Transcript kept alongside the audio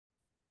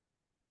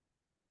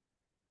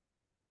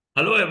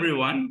Hello,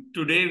 everyone.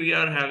 Today we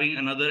are having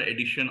another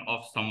edition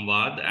of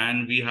Samvaad,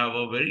 and we have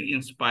a very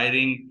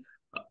inspiring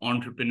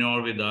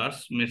entrepreneur with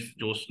us, Miss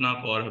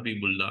Jyotsna Kaur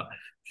Habibullah.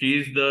 She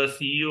is the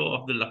CEO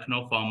of the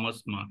Lucknow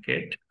Farmers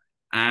Market,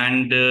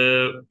 and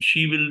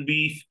she will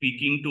be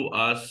speaking to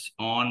us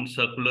on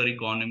circular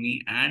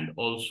economy and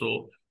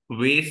also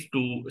ways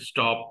to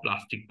stop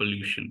plastic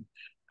pollution.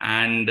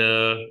 And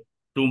I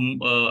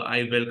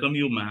welcome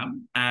you,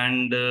 ma'am,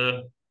 and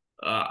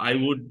I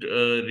would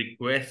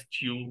request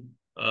you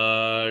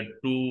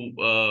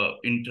to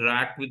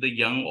interact with the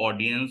young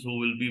audience who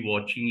will be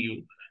watching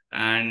you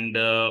and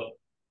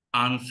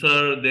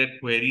answer their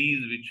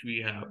queries which we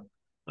have.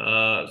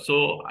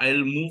 So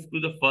I'll move to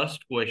the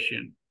first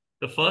question.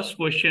 The first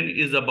question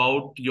is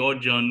about your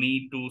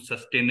journey to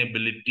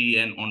sustainability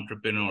and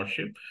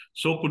entrepreneurship.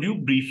 So could you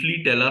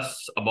briefly tell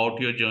us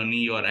about your journey,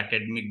 your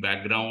academic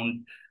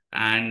background,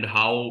 and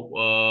how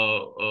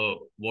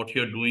what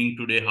you're doing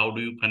today? How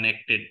do you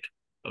connect it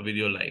with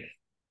your life?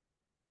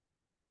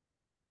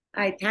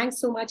 Hi, thanks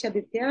so much,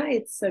 Aditya.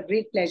 It's a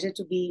great pleasure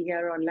to be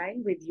here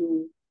online with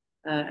you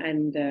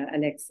and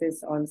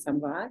Alexis on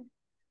Samvaad.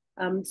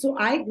 So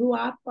I grew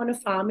up on a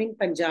farm in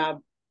Punjab,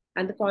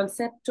 and the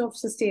concept of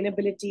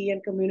sustainability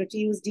and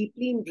community was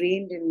deeply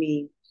ingrained in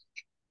me.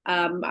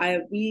 I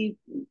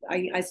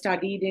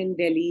studied in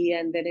Delhi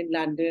and then in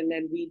London,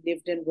 and we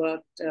lived and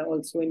worked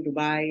also in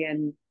Dubai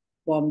and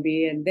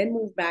Bombay, and then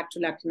moved back to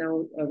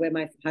Lucknow, where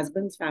my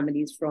husband's family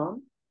is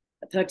from,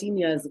 13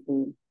 years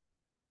ago.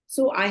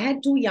 So I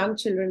had two young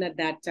children at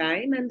that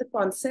time, and the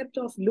concept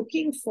of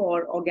looking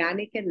for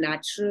organic and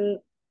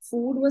natural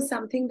food was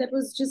something that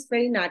was just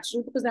very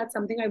natural because that's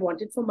something I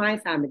wanted for my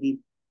family.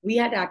 We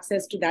had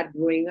access to that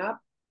growing up,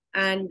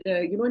 and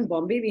in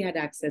Bombay we had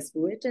access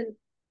to it, and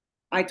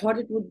I thought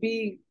it would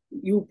be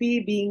UP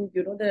being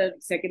the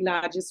second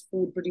largest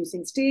food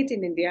producing state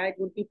in India, it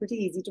would be pretty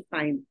easy to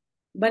find,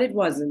 but it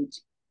wasn't.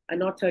 And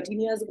not 13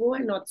 years ago,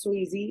 and not so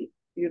easy,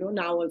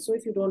 now also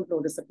if you don't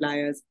know the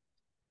suppliers.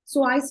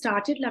 So I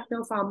started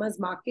Lucknow Farmers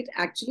Market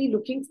actually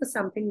looking for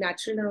something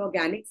natural and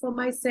organic for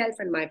myself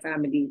and my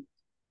family.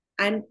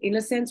 And in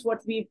a sense,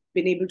 what we've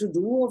been able to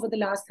do over the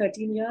last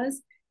 13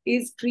 years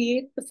is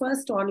create the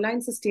first online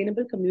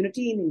sustainable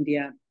community in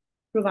India,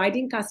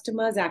 providing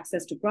customers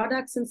access to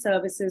products and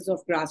services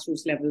of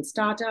grassroots level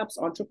startups,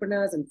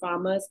 entrepreneurs, and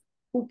farmers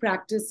who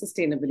practice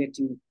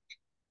sustainability.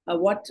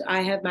 What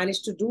I have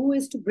managed to do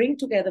is to bring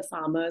together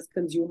farmers,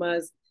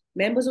 consumers,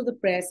 members of the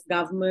press,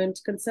 government,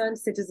 concerned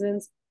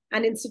citizens,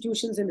 and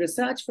institutions in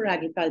research for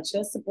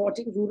agriculture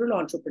supporting rural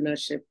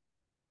entrepreneurship.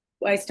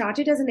 I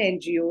started as an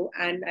NGO,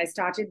 and I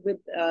started with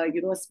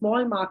a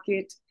small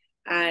market,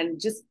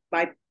 and just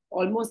by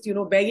almost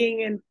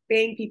begging and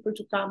paying people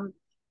to come.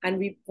 And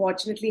we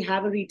fortunately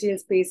have a retail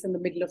space in the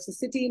middle of the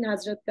city in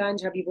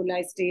Hazratganj,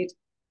 Habibullah Estate.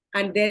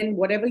 And then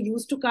whatever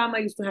used to come, I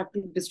used to have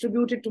to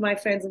distribute it to my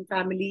friends and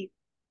family.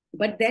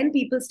 But then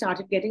people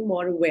started getting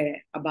more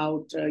aware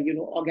about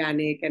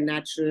organic and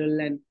natural,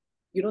 and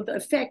the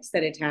effects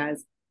that it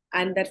has,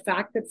 and that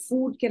fact that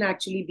food can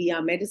actually be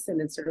our medicine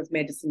instead of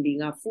medicine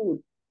being our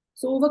food.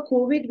 So over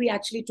COVID, we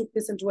actually took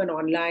this into an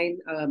online,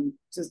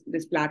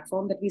 this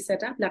platform that we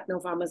set up,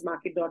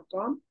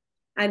 lucknowfarmersmarket.com.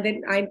 And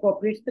then I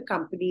incorporated the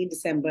company in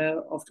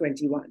December of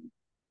 21.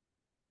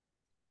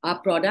 Our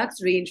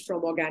products range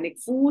from organic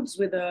foods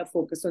with a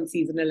focus on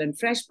seasonal and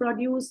fresh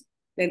produce,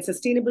 then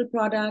sustainable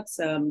products,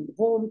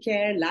 home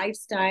care,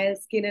 lifestyle,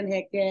 skin and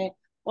hair care,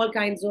 all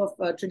kinds of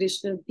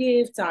traditional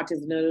gifts,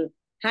 artisanal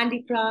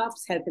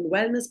handicrafts, health and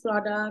wellness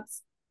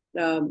products.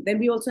 Then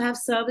we also have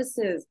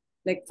services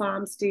like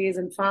farm stays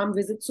and farm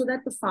visits so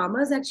that the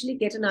farmers actually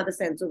get another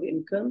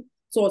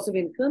source of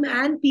income,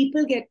 and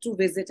people get to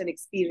visit and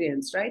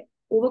experience, right?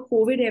 Over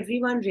COVID,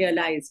 everyone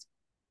realized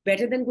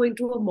better than going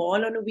to a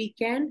mall on a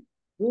weekend,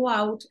 go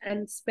out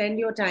and spend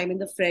your time in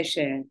the fresh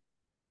air.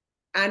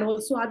 And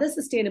also other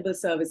sustainable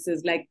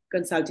services like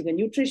consulting a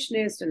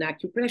nutritionist, an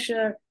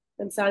acupressure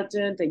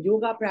consultant, a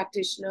yoga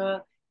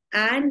practitioner,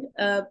 and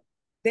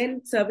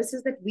then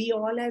services that we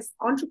all as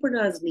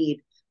entrepreneurs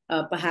need,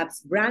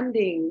 perhaps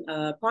branding,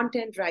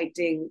 content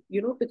writing,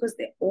 because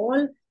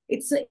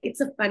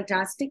it's a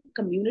fantastic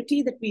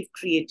community that we've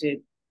created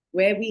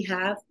where we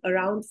have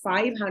around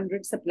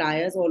 500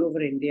 suppliers all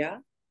over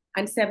India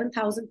and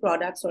 7,000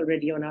 products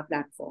already on our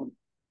platform.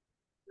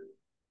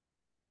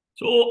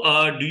 So,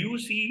 do you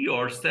see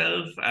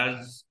yourself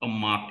as a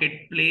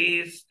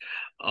marketplace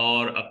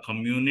or a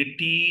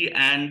community?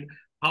 And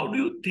how do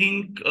you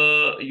think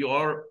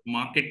your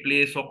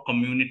marketplace or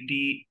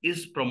community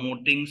is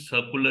promoting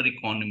circular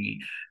economy?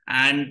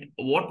 And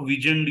what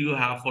vision do you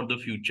have for the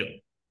future?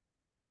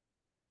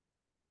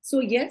 So,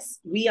 yes,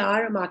 we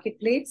are a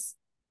marketplace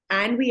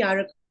and we are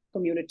a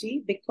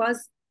community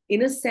because,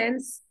 in a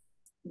sense,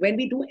 when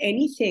we do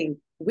anything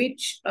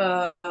which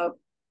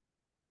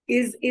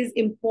is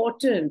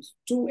important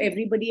to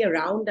everybody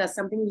around us,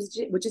 something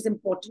which is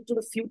important to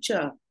the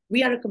future,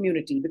 we are a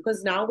community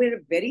because now we're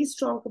a very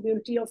strong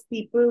community of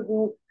people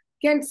who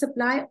can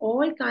supply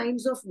all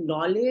kinds of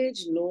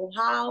knowledge,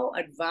 know-how,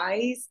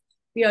 advice,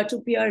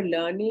 peer-to-peer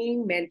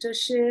learning,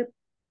 mentorship,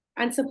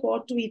 and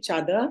support to each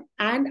other.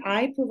 And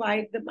I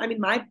provide them, I mean,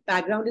 my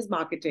background is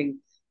marketing.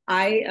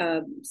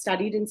 I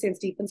studied in St.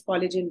 Stephen's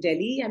College in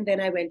Delhi, and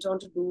then I went on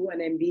to do an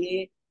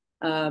MBA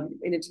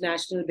in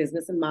international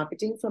business and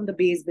marketing from the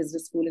Bayes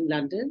Business School in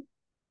London,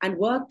 and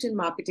worked in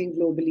marketing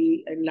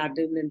globally in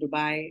London and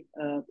Dubai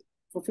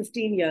for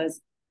 15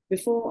 years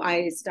before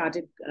I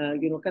started,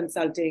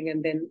 consulting,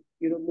 and then,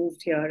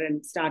 moved here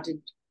and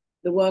started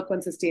the work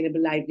on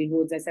sustainable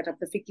livelihoods. I set up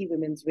the FICCI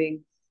Women's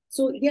Wing.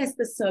 So yes,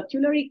 the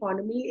circular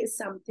economy is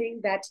something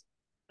that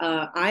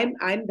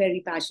I'm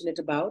very passionate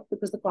about,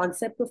 because the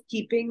concept of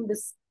keeping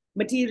this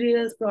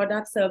materials,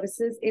 products,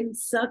 services in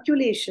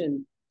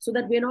circulation, so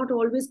that we're not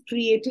always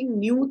creating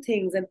new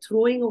things and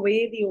throwing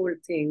away the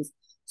old things.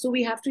 So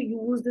we have to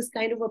use this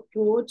kind of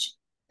approach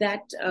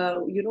that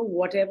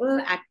whatever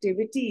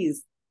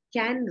activities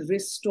can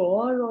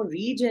restore or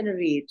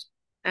regenerate,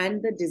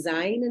 and the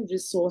design and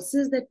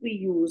resources that we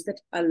use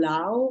that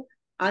allow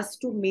us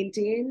to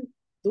maintain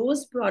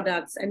those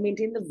products and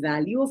maintain the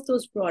value of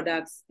those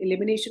products,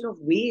 elimination of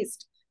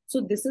waste.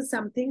 So this is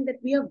something that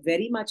we are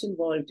very much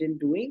involved in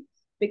doing,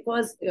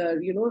 because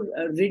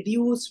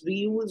reduce,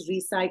 reuse,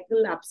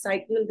 recycle,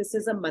 upcycle, this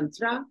is a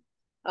mantra.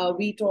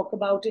 We talk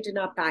about it in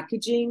our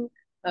packaging,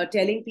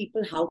 telling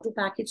people how to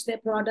package their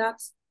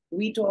products.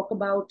 We talk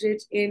about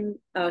it in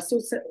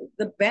so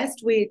the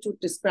best way to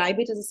describe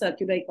it as a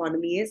circular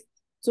economy is,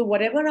 so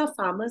whatever our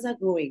farmers are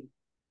growing,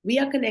 we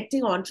are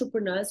connecting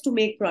entrepreneurs to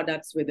make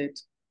products with it.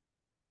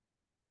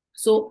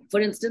 So, for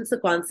instance, the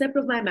concept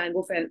of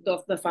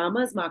of the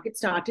farmers market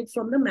started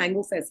from the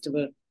Mango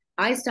Festival.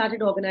 I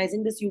started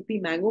organizing this UP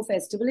Mango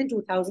Festival in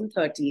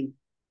 2013,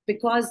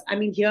 because, I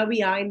mean, here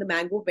we are in the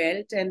mango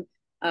belt, and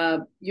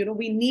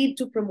we need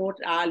to promote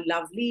our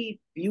lovely,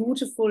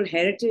 beautiful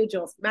heritage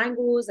of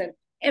mangoes and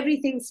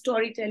everything,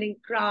 storytelling,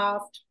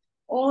 craft,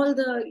 all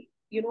the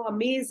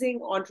amazing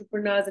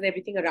entrepreneurs and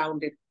everything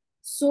around it.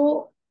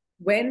 So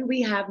when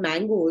we have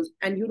mangoes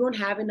and you don't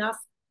have enough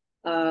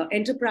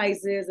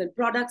enterprises and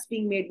products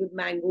being made with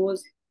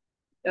mangoes,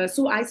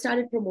 so I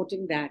started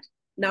promoting that.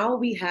 Now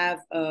we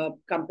have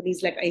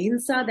companies like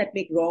Ahimsa that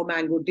make raw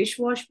mango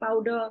dishwash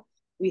powder.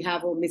 We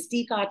have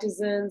Mystique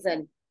Artisans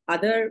and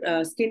other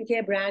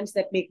skincare brands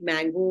that make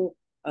mango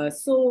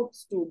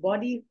soaps to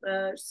body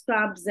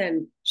scrubs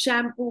and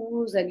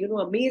shampoos, and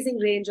amazing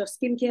range of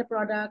skincare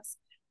products.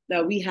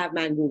 We have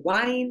mango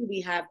wine.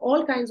 We have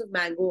all kinds of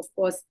mango, of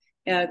course,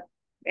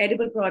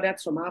 edible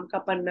products from Aam Ka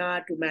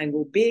Panna to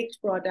mango baked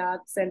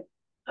products, and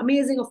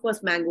amazing, of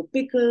course, mango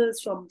pickles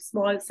from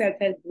small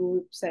self-help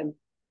groups, and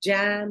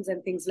jams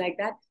and things like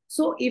that.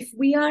 So if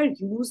we are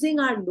using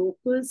our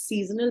local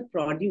seasonal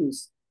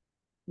produce,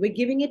 we're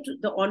giving it to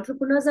the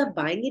entrepreneurs, are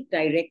buying it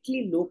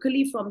directly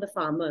locally from the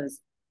farmers.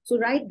 So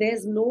right,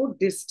 there's no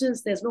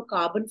distance, there's no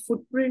carbon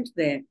footprint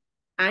there.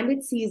 And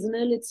it's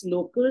seasonal, it's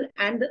local.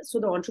 And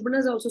so the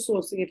entrepreneurs are also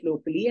sourcing it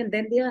locally, and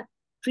then they are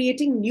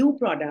creating new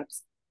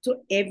products.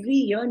 So every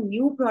year,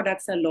 new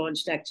products are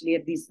launched actually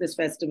at this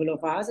festival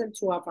of ours and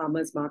through our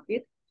farmers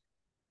market.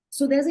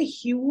 So there's a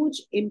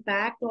huge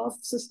impact of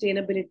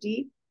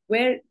sustainability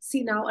where,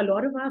 see, now a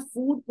lot of our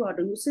food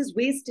produce is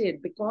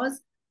wasted,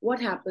 because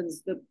what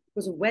happens?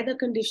 Because of weather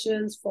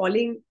conditions,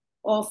 falling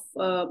of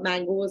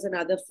mangoes and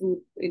other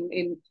fruit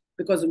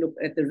because of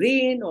at the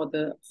rain or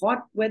the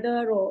hot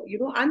weather, or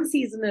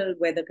unseasonal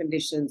weather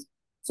conditions.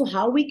 So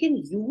how we can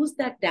use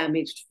that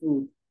damaged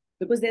fruit,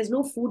 because there's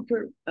no food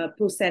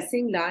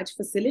processing large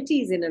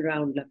facilities in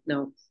around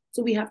Lucknow.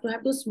 So we have to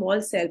have those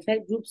small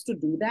self-help groups to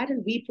do that,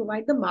 and we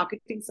provide the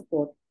marketing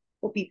support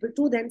for people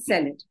to then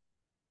sell it.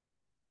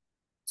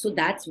 So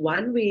that's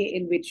one way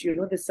in which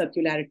the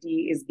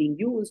circularity is being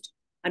used.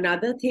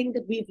 Another thing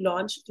that we've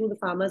launched through the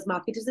farmers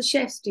market is the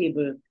chef's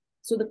table.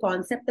 So the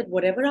concept that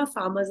whatever our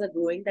farmers are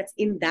growing, that's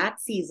in that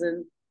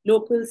season,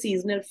 local,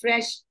 seasonal,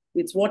 fresh.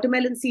 It's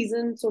watermelon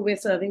season, so we're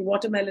serving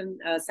watermelon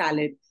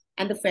salad.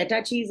 And the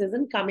feta cheese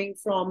isn't coming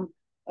from,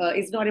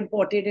 it's not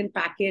imported in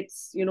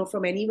packets,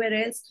 from anywhere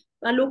else.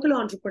 Our local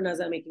entrepreneurs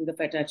are making the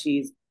feta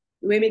cheese.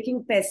 We're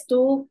making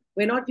pesto.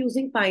 We're not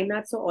using pine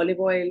nuts or olive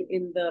oil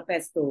in the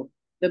pesto.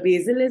 The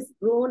basil is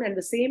grown, and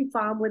the same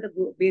farm where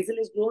the basil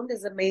is grown,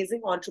 there's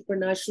amazing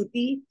entrepreneur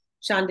Shruti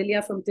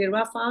Chandelier from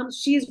Tirwa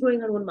Farms. She's growing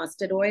her own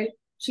mustard oil.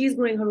 She's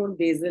growing her own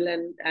basil,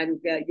 and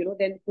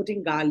then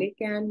putting garlic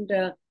and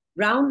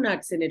brown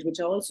nuts in it, which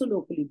are also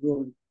locally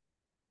grown.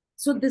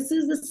 So this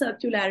is the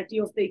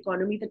circularity of the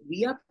economy that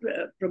we are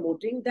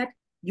promoting, that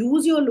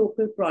use your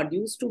local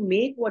produce to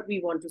make what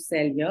we want to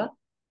sell here,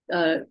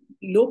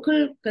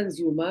 local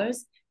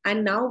consumers.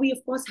 And now we,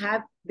 of course,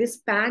 have this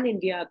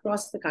pan-India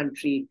across the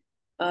country.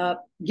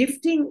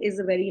 Gifting is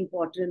a very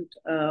important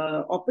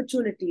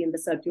opportunity in the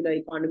circular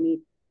economy.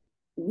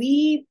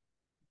 We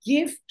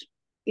gift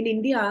in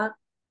India.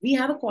 We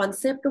have a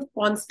concept of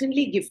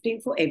constantly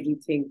gifting for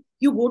everything.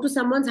 You go to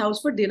someone's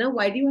house for dinner,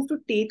 why do you have to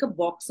take a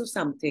box of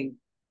something,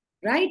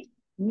 right?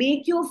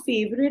 Make your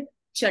favorite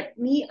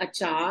chutney,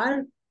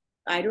 achar,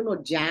 I don't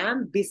know,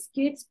 jam,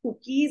 biscuits,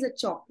 cookies, a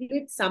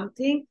chocolate,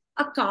 something,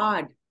 a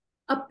card,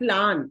 a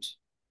plant.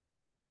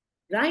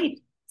 right?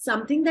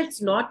 Something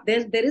that's not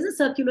there. There is a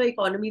circular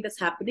economy that's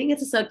happening.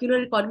 It's a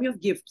circular economy of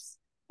gifts.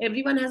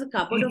 Everyone has a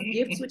cupboard of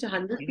gifts which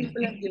 100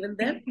 people have given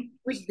them,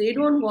 which they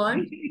don't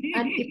want,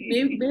 and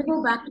it may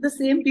go back to the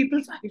same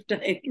people 5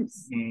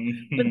 times.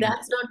 But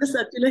that's not the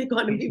circular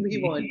economy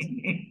we want.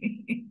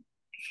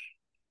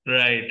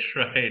 Right,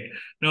 right.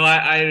 No,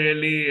 I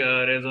really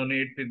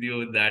resonate with you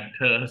with that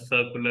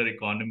circular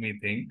economy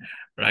thing,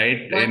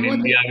 right? One In more thing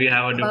India, we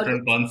have a about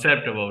different it.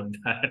 concept about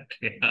that.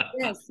 Yeah.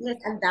 Yes, yes,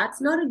 and that's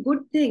not a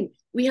good thing.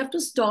 We have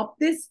to stop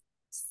this,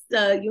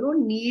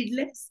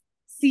 needless,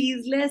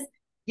 ceaseless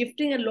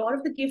gifting. A lot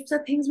of the gifts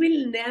are things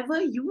we'll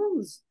never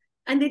use,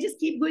 and they just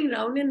keep going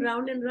round and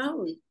round and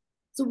round.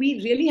 So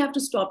we really have to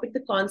stop it.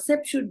 The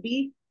concept should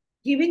be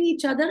giving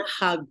each other a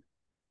hug,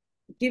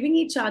 giving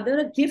each other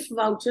a gift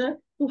voucher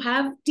to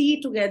have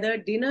tea together,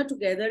 dinner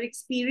together,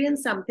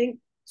 experience something.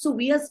 So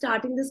we are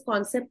starting this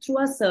concept through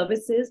our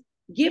services.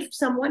 Gift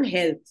someone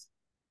health,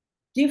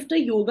 gift a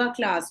yoga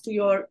class to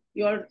your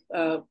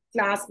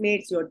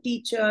classmates, your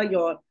teacher,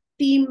 your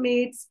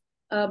teammates,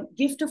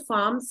 gift a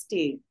farm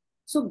stay.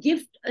 So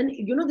gift, and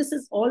this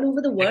is all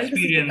over the world, this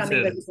is becoming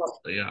very Experiences.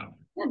 popular. Yeah.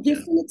 Yeah, Yeah.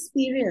 gift an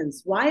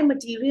experience. Why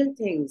material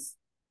things?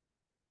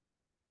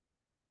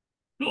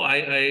 No, I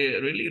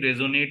really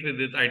resonate with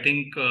it. I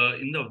think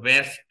in the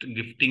West,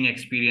 gifting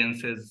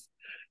experiences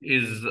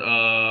is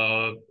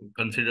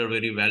considered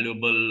very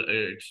valuable.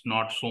 It's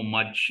not so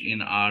much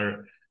in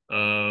our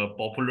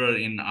popular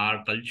in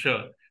our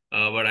culture,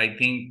 but I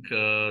think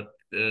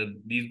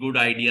these good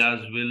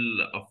ideas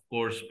will, of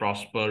course,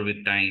 prosper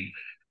with time.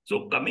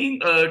 So,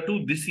 coming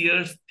to this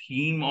year's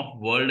theme of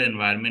World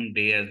Environment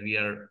Day, as we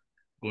are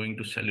going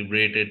to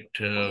celebrate it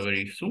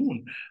very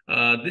soon.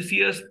 This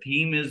year's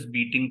theme is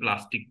beating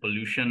plastic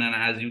pollution, and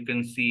as you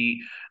can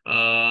see,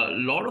 a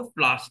lot of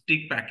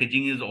plastic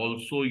packaging is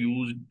also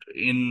used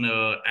in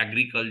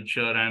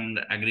agriculture and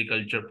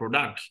agriculture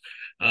products.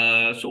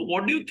 So,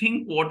 what do you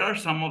think? What are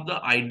some of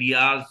the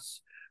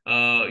ideas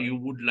you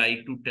would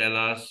like to tell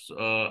us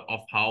of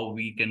how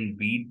we can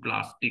beat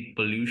plastic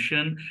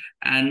pollution,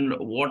 and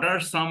what are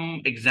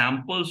some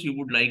examples you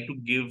would like to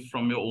give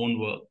from your own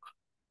work?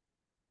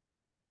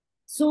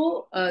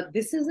 So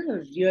this is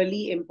a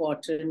really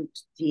important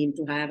theme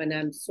to have, and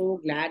I'm so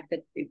glad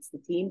that it's the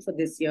theme for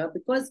this year,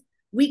 because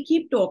we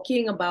keep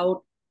talking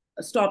about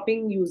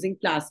stopping using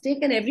plastic,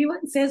 and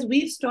everyone says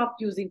we've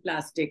stopped using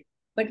plastic,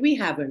 but we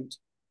haven't.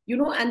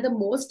 And the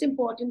most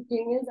important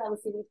thing is, I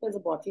was thinking if there's a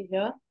bottle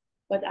here,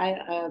 but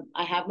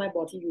I have my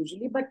bottle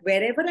usually, but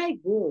wherever I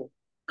go,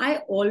 I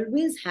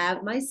always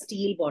have my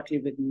steel bottle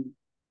with me.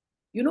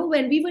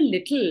 When we were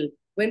little,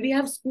 when we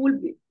have school,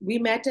 we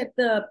met at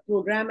the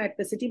program at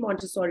the City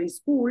Montessori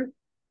School.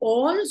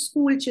 All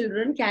school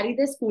children carry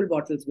their school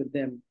bottles with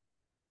them.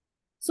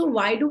 So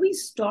why do we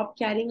stop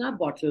carrying our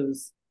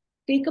bottles?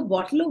 Take a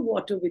bottle of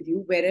water with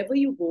you wherever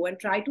you go and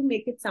try to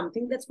make it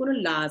something that's going to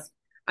last.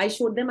 I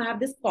showed them I have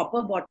this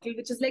copper bottle,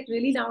 which is like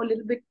really now a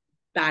little bit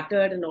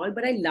battered and all,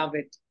 but I love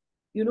it.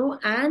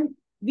 And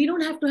we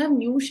don't have to have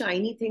new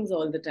shiny things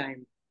all the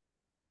time.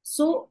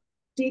 So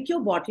take your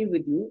bottle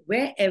with you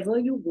wherever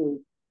you go,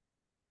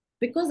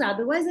 because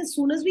otherwise, as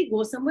soon as we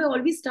go somewhere,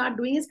 all we start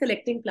doing is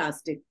collecting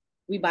plastic.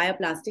 We buy a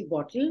plastic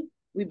bottle,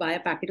 we buy a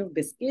packet of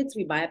biscuits,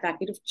 we buy a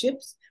packet of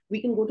chips.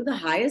 We can go to the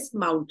highest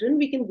mountain,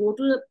 we can go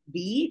to the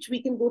beach,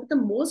 we can go to the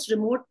most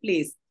remote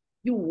place.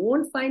 You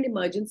won't find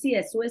emergency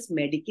SOS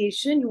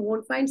medication, you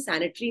won't find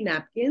sanitary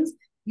napkins.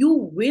 You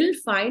will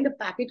find a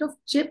packet of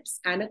chips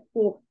and a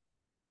Coke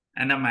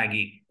And a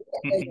Maggie.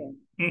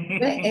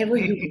 wherever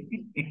you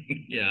go.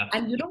 Yeah.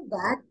 And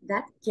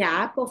that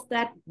cap of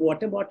that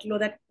water bottle or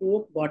that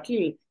Coke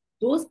bottle,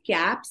 those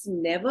caps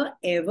never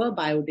ever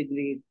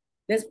biodegrade.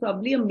 There's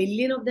probably a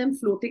million of them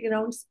floating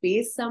around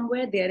space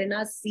somewhere. They're in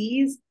our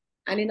seas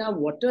and in our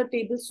water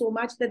table so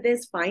much that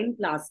there's fine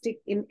plastic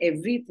in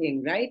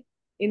everything, right?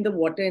 In the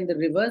water, in the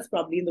rivers,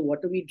 probably in the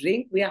water we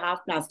drink, we are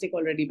half plastic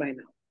already by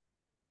now.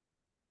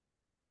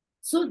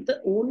 So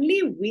the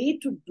only way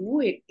to do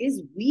it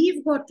is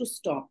we've got to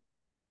stop.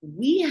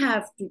 We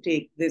have to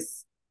take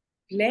this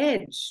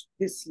pledge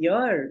this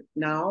year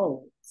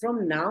now,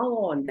 from now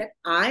on, that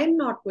I'm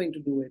not going to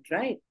do it,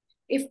 right?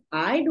 If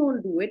I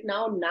don't do it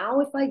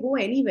now, if I go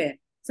anywhere,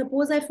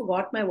 suppose I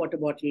forgot my water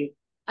bottle,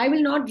 I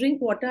will not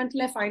drink water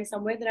until I find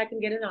somewhere that I can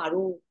get an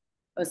RO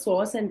a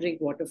source and drink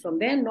water from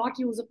there, and not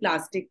use a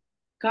plastic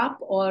cup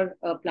or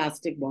a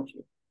plastic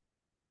bottle.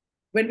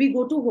 When we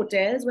go to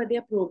hotels where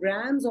there are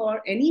programs,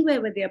 or anywhere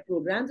where there are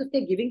programs, if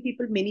they're giving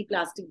people mini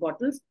plastic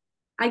bottles,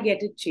 I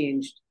get it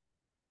changed.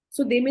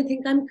 So they may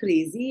think I'm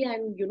crazy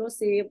and,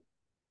 say,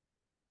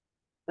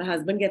 my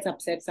husband gets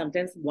upset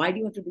sometimes. Why do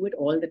you have to do it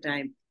all the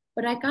time?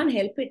 But I can't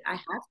help it. I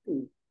have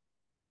to.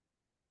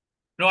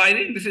 No, I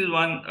think this is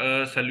one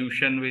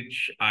solution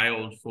which I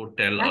also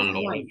tell a That's lot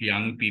of one.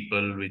 young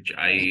people which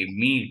I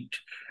meet.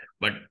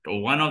 But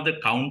one of the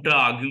counter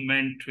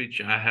argument which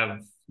I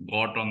have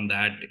got on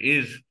that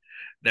is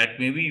that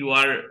maybe you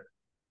are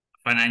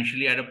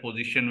financially at a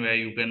position where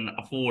you can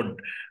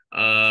afford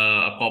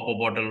a copper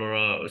bottle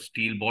or a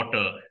steel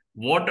bottle,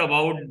 what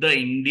about the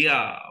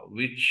India,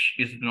 which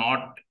is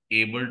not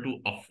able to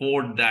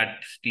afford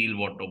that steel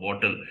water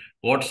bottle?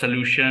 What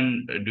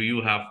solution do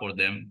you have for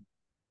them?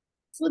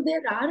 So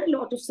there are a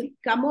lot of,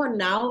 come on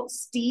now,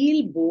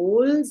 steel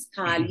bowls,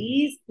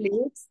 thalis,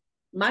 plates.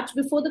 Much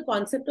before the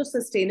concept of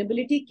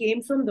sustainability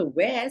came from the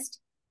West,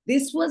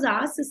 this was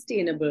our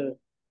sustainable,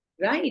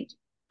 right?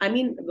 I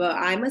mean,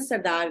 I'm a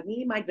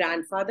Sardarni. My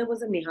grandfather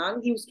was a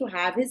Nihang. He used to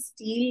have his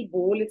steel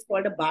bowl, it's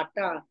called a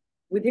bata,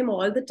 with him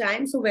all the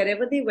time. So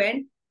wherever they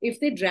went, if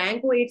they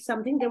drank or ate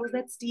something, there was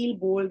that steel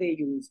bowl they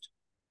used.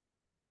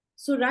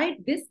 So, right,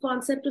 this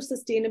concept of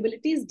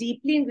sustainability is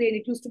deeply ingrained.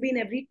 It used to be in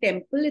every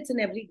temple, it's in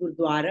every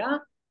gurdwara.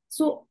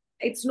 So,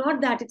 it's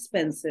not that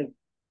expensive.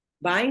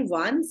 Buying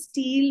one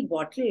steel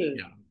bottle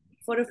Yeah.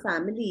 for a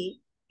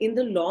family in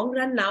the long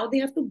run, now they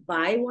have to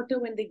buy water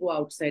when they go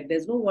outside.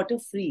 There's no water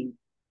free.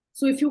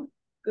 So, if you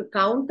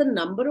count the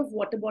number of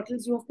water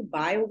bottles you have to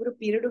buy over a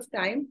period of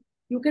time,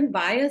 you can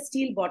buy a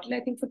steel bottle,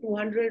 I think, for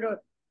 200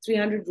 or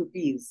 300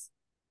 rupees.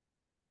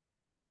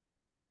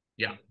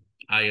 Yeah,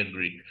 I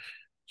agree.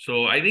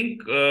 So I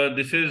think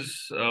this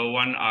is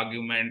one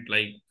argument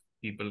like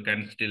people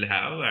can still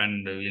have,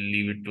 and we'll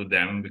leave it to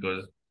them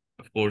because,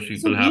 of course, So,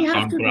 people we have have to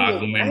counter do it,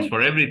 arguments right?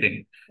 for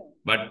everything.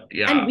 But And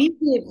yeah, we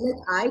give,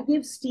 like I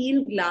give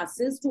steel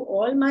glasses to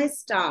all my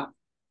staff,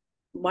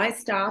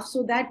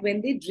 so that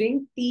when they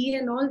drink tea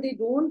and all, they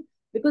don't,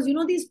 because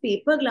these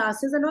paper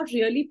glasses are not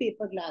really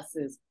paper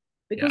glasses.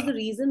 Because yeah, the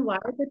reason why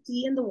the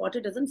tea and the water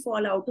doesn't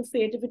fall out of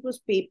it, if it was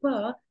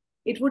paper,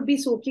 it would be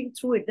soaking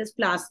through it. There's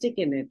plastic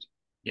in it.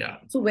 yeah.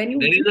 So when you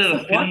There is mix a a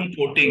hot film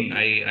coating,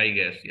 liquid, I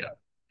guess. Yeah,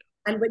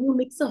 and when you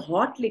mix a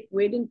hot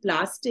liquid in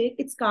plastic,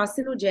 it's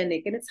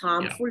carcinogenic and it's yeah.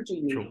 harmful to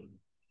you. True.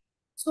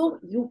 So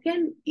you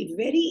can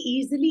very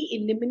easily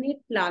eliminate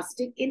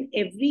plastic in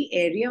every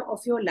area of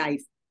your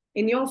life.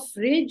 In your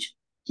fridge,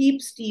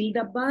 keep steel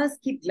dabbas,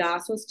 keep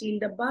glass or steel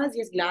dabbas.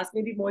 Yes, glass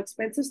may be more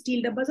expensive.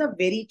 Steel dabbas are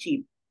very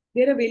cheap.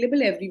 They're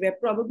available everywhere.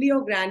 Probably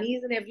your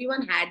grannies and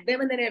everyone had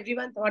them, and then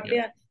everyone thought Yeah. they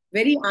are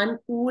very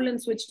uncool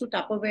and switched to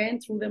Tupperware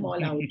and threw them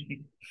all out.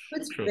 So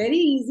it's True. very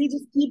easy.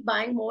 Just keep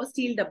buying more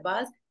steel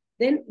dabbas.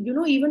 Then,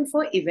 even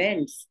for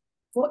events,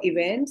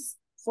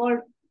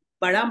 for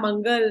Bada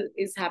Mangal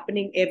is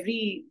happening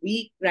every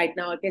week right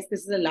now. I guess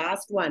this is the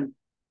last one.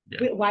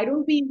 Yeah. Why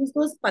don't we use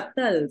those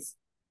pattals?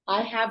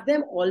 I have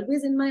them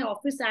always in my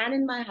office and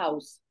in my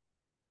house.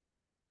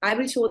 I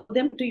will show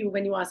them to you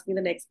when you ask me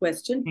the next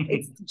question.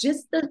 It's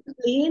just the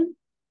plain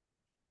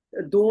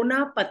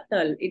dona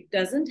pattal. It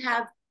doesn't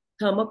have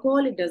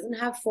thermocol, it doesn't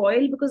have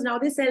foil, because now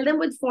they sell them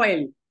with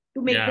foil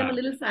to make them a Yeah.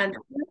 little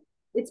fancier.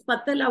 It's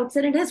pattal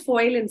outside, it has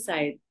foil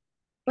inside.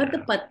 But the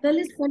Yeah. pattal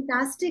is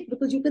fantastic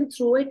because you can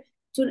throw it.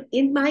 So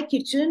in my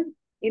kitchen,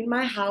 in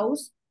my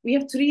house, we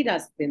have three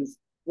dustbins.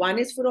 One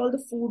is for all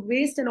the food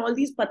waste, and all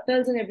these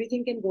pattals and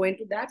everything can go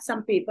into that.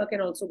 Some paper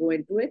can also go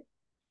into it.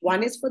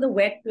 One is for the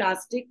wet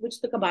plastic, which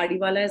the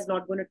kabadiwala is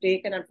not going to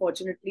take, and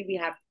unfortunately we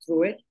have to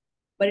throw it,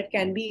 but it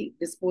can be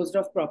disposed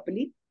of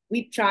properly.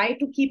 We try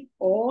to keep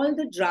all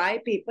the dry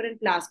paper and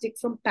plastic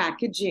from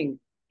packaging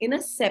in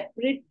a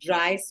separate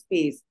dry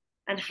space.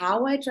 And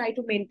how I try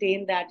to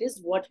maintain that is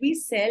what we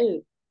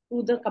sell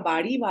to the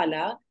kabadi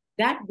wala,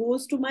 that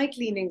goes to my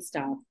cleaning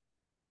staff.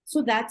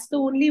 So that's the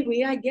only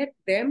way I get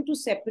them to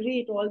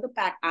separate all the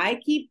pack. I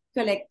keep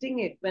collecting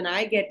it when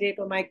I get it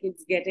or my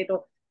kids get it,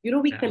 or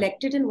we Yeah.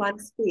 collect it in one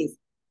space.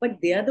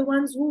 But they're the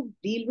ones who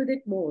deal with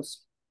it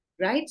most,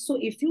 right? So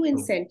if you True.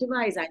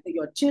 incentivize either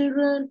your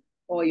children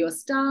or your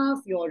staff,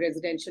 your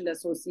residential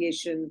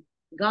association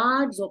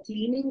guards or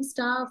cleaning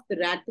staff, the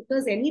rat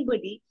pickers,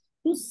 anybody,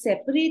 to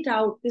separate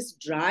out this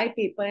dry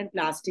paper and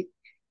plastic,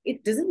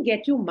 it doesn't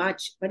get you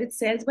much, but it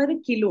sells by the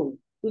kilo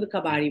to the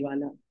Yeah. kabadi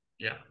wala.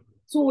 Yeah.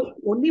 So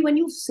only when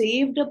you've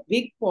saved a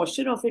big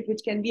portion of it,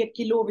 which can be a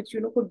kilo, which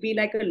could be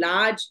like a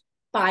large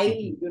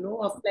pile,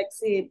 of, like,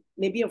 say,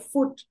 maybe a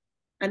foot,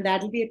 and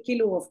that'll be a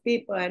kilo of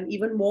paper, and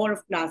even more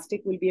of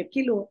plastic will be a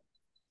kilo.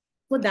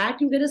 For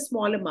that, you get a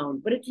small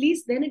amount, but at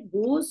least then it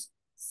goes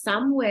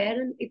somewhere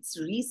and it's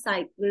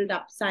recycled,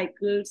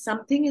 upcycled,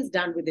 something is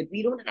done with it.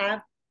 We don't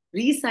have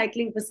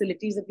recycling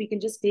facilities that we can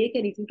just take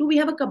anything to. We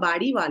have a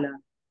kabadi wala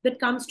that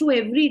comes to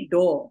every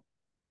door.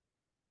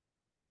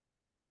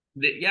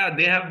 They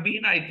have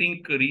been, I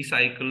think,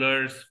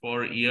 recyclers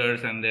for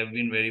years, and they've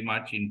been very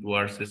much into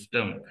our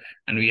system.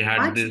 And we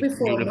had this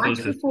beautiful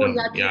Much before, system.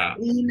 yeah, these Yeah.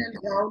 green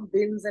and brown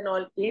bins and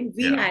all came,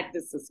 we Yeah. had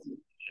this system.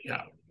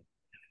 Yeah.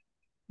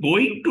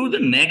 Going to the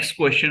next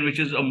question, which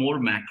is a more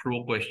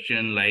macro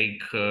question,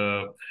 like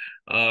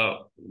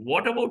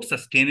what about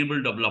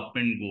sustainable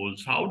development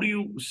goals? How do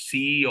you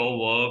see your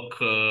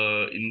work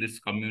in this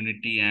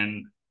community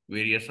and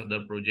various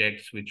other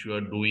projects which you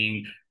are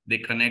doing? They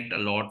connect a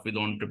lot with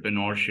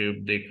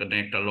entrepreneurship. They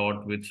connect a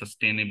lot with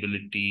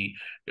sustainability.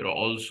 You're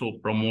also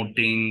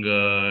promoting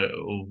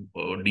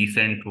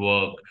decent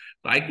work.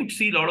 So I could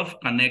see a lot of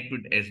connect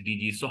with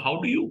SDGs. So how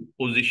do you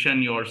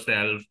position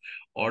yourself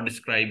or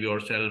describe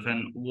yourself,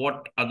 and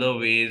what other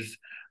ways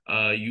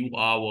you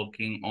are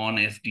working on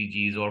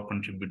SDGs or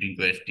contributing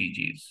to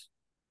SDGs?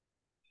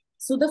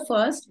 So the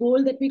first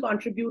goal that we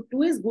contribute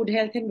to is good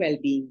health and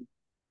well-being,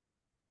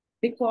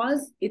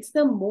 because it's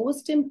the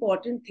most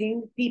important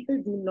thing.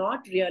 People do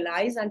not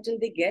realize until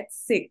they get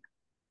sick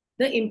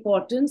the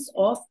importance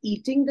of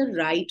eating the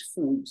right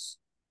foods.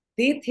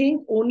 They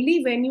think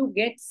only when you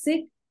get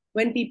sick,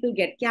 when people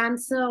get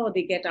cancer or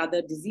they get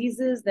other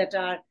diseases that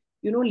are,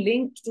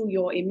 linked to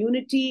your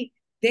immunity,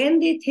 then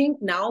they think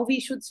now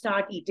we should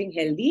start eating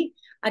healthy.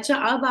 अच्छा,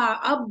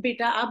 अब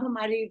बेटा, अब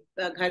हमारे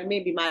घर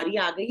में बीमारी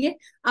आ गई है,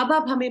 अब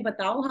आप हमें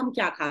बताओ हम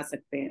क्या खा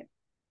सकते हैं.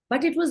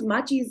 But it was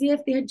much easier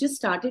if they had just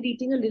started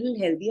eating a little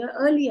healthier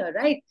earlier,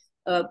 right?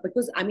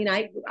 Because I mean,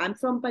 I'm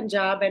from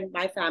Punjab, and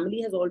my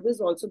family has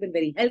always also been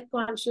very health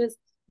conscious.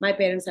 My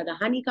parents had a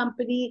honey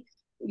company.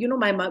 We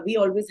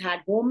always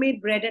had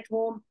homemade bread at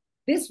home.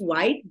 This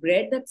white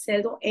bread that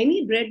sells, or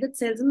any bread that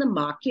sells in the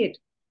market,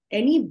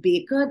 any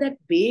baker that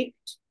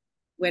baked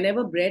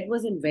whenever bread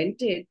was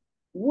invented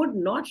would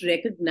not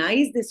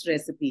recognize this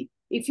recipe.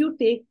 If you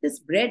take this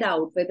bread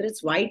out, whether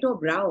it's white or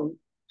brown,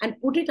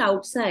 and put it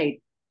outside,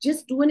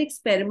 just do an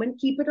experiment,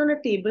 keep it on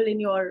a table in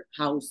your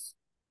house.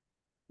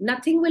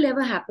 Nothing will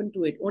ever happen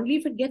to it. Only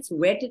if it gets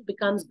wet, it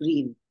becomes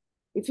green.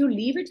 If you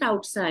leave it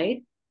outside,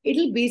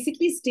 it'll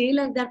basically stay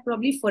like that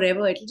probably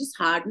forever. It'll just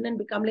harden and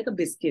become like a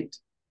biscuit.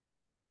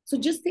 So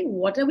just think,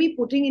 what are we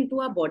putting into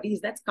our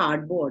bodies? That's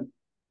cardboard.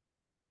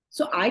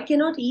 So I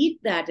cannot eat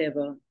that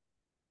ever.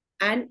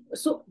 And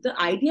so the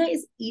idea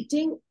is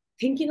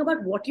thinking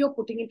about what you're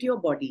putting into your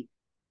body.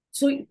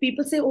 So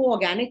people say, oh,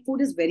 organic food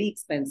is very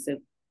expensive.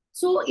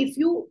 So if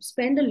you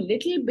spend a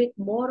little bit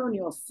more on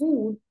your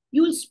food,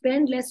 you'll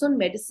spend less on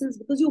medicines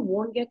because you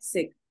won't get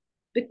sick.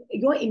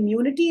 Your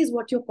immunity is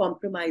what you're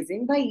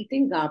compromising by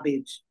eating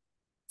garbage.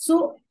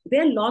 So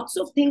there are lots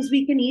of things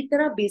we can eat that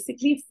are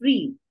basically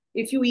free.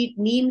 If you eat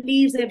neem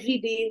leaves every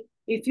day,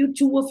 if you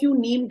chew a few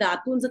neem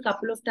datuns a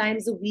couple of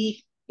times a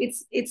week,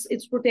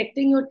 it's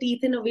protecting your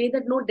teeth in a way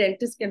that no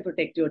dentist can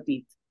protect your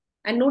teeth.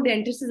 And no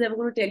dentist is ever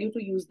going to tell you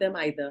to use them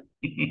either.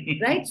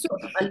 Right? So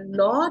a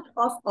lot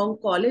of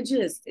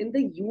oncologists in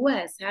the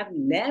US have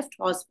left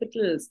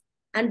hospitals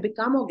and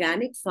become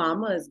organic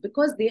farmers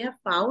because they have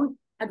found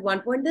at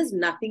one point there's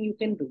nothing you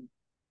can do.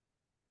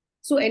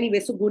 So anyway,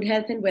 so good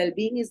health and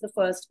well-being is the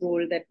first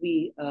goal that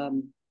we,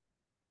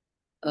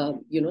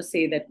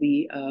 say that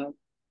we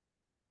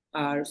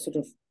are sort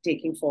of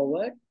taking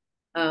forward.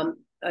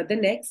 The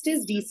next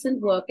is decent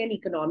work and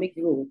economic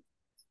growth.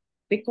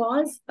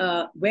 Because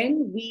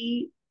when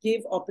we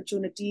give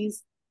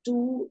opportunities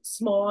to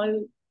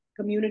small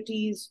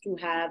communities to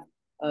have,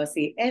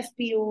 say,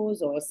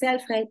 FPOs or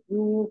self-help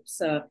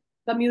groups,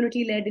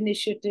 community-led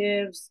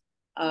initiatives,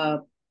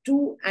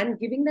 and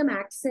giving them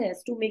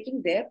access to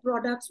making their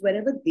products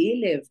wherever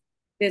they live.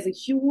 There's a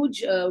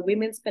huge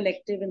women's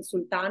collective in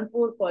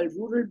Sultanpur called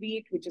Rural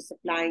Beat, which is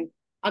supplying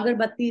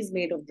agarbattis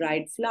made of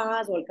dried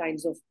flowers, all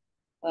kinds of,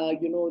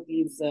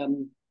 these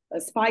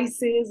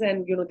spices,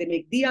 and they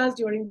make diyas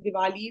during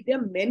Diwali. There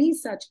are many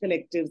such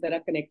collectives that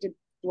are connected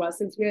to us,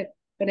 since we're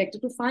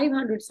connected to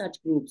 500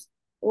 such groups.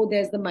 Oh,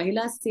 there's the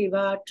Mahila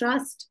Seva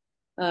Trust,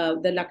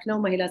 the Lucknow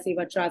Mahila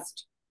Seva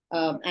Trust,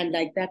 and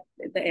like that,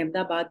 the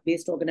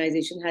Ahmedabad-based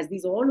organization has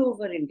these all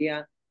over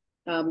India.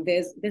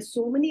 There's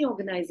so many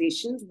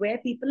organizations where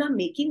people are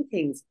making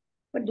things,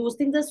 but those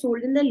things are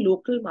sold in the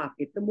local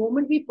market. The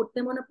moment we put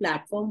them on a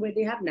platform where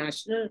they have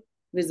national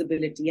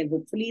visibility and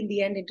hopefully in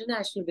the end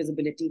international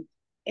visibility,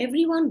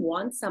 everyone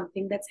wants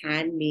something that's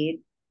handmade,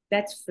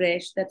 that's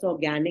fresh, that's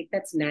organic,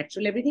 that's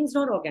natural. Everything's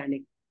not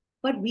organic,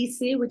 but we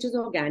say which is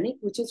organic,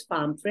 which is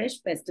farm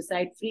fresh,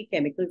 pesticide free,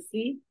 chemical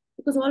free,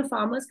 because all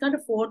farmers can't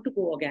afford to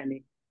go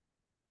organic,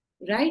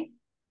 right?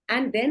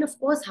 And then, of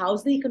course,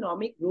 how's the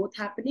economic growth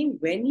happening?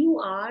 When you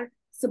are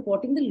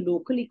supporting the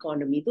local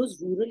economy, those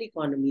rural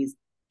economies,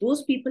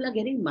 those people are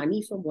getting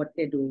money from what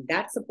they're doing.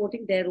 That's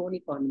supporting their own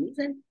economies,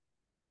 and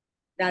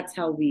that's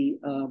how we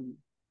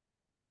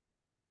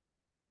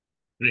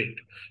Great.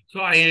 So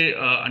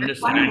I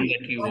understand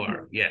that you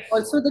are, yes.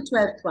 Also the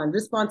 12th one,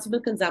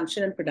 responsible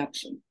consumption and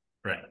production.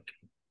 Right.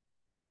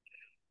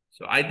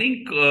 So I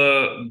think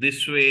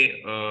this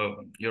way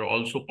you're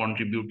also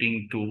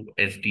contributing to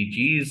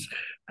SDGs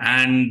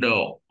and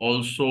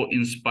also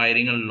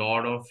inspiring a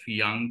lot of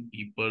young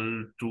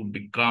people to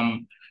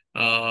become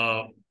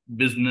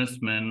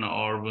businessmen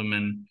or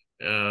women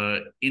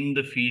in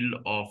the field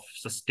of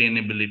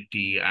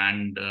sustainability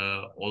and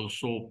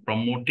also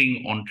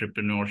promoting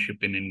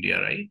entrepreneurship in India,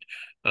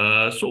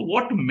 right? So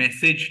what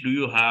message do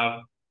you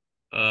have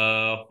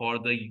for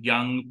the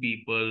young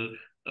people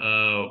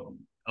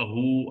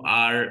who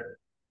are,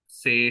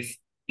 say,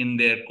 in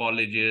their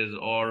colleges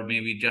or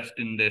maybe just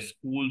in their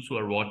schools who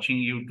are watching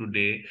you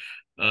today,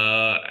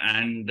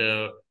 and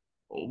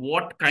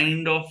what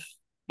kind of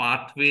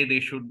pathway they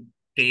should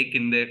take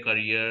in their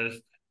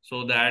careers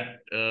so that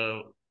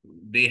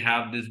they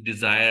have this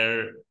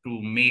desire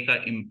to make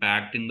an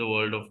impact in the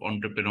world of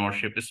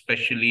entrepreneurship,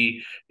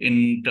 especially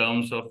in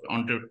terms of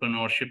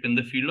entrepreneurship in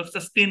the field of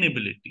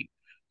sustainability.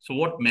 So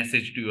what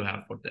message do you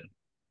have for them?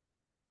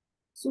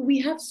 So we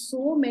have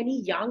so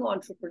many young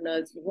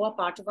entrepreneurs who are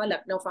part of our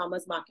Lucknow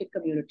Farmers Market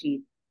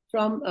community.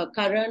 From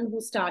Karan,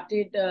 who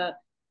started a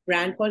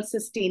brand called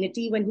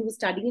Sustainity when he was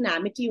studying in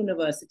Amity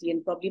University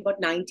and probably about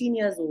 19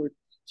 years old.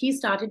 He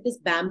started this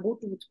bamboo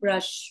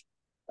toothbrush,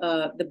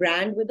 the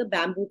brand with a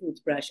bamboo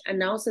toothbrush. And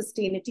now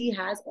Sustainity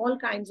has all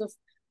kinds of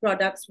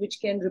products which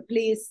can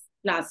replace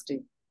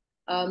plastic.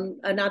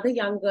 Another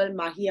young girl,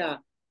 Mahia,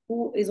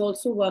 who is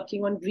also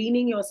working on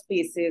greening your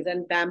spaces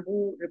and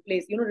bamboo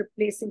replacing,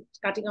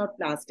 cutting out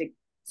plastic.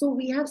 So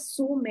we have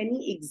so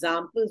many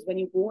examples when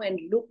you go and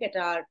look at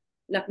our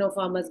Lucknow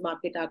Farmers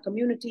Market, our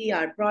community,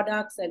 our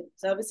products and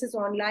services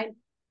online.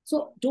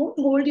 So don't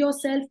hold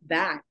yourself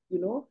back,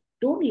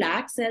 don't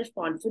lack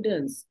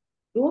self-confidence.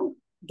 Don't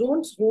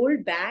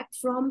hold back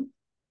from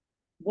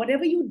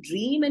whatever you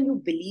dream and you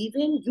believe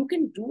in, you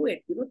can do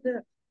it.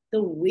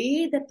 The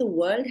way that the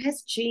world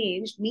has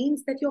changed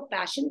means that your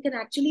passion can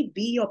actually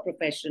be your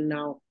profession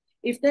now.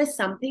 If there's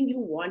something you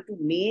want to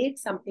make,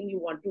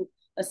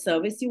 a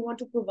service you want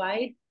to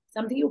provide,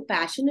 something you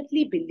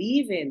passionately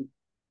believe in,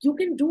 you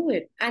can do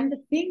it. And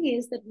the thing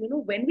is that,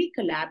 when we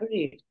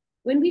collaborate,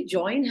 when we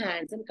join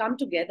hands and come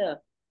together,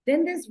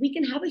 then we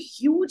can have a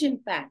huge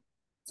impact.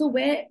 So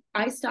where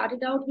I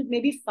started out with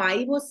maybe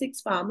 5 or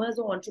 6 farmers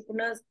or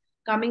entrepreneurs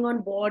coming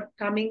on board,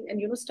 coming and,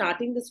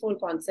 starting this whole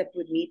concept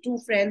with me, 2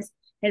 friends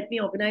helped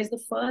me organize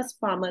the first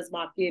farmers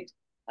market,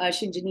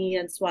 Shinjini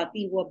and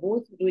Swati, who are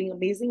both doing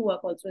amazing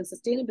work also in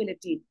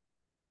sustainability.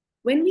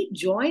 When we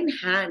join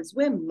hands,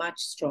 we're much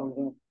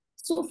stronger.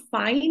 So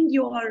find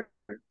your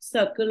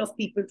circle of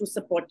people to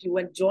support you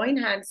and join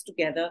hands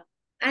together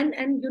and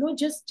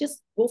just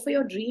go for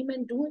your dream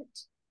and do it.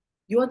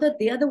 You're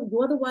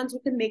the ones who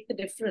can make the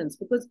difference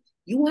because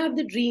you have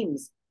the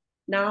dreams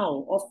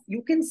now of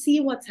you can see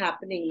what's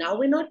happening. Now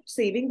we're not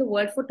saving the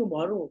world for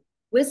tomorrow.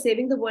 We're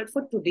saving the world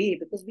for today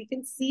because we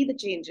can see the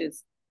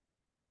changes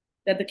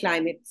that the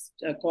climate's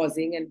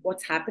causing and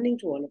what's happening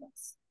to all of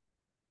us.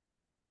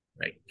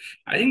 Right.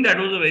 I think that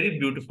was a very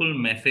beautiful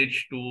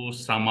message to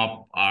sum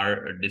up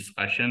our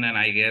discussion. And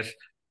I guess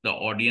the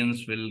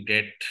audience will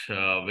get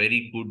a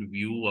very good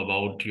view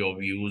about your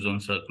views on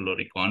circular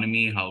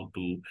economy, how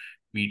to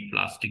beat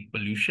plastic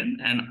pollution,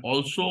 and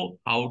also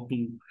how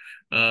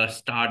to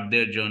start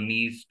their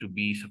journeys to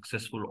be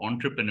successful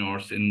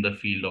entrepreneurs in the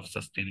field of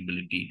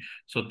sustainability.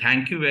 So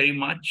thank you very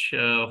much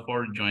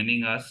for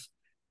joining us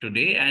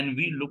today. And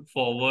we look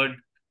forward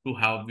to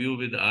have you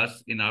with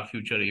us in our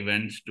future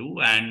events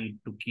too, and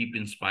to keep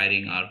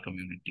inspiring our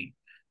community.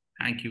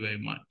 Thank you very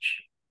much.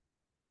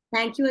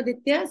 Thank you,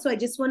 Aditya. So I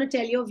just want to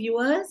tell your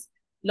viewers,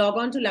 log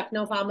on to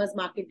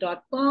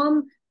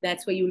lucknowfarmersmarket.com.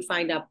 That's where you'll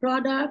find our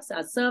products,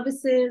 our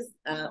services,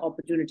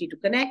 opportunity to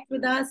connect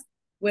with us.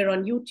 We're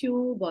on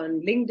YouTube,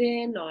 on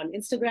LinkedIn, on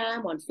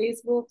Instagram, on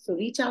Facebook. So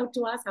reach out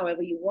to us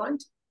however you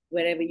want,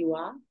 wherever you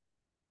are.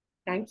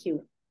 Thank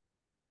you.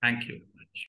 Thank you.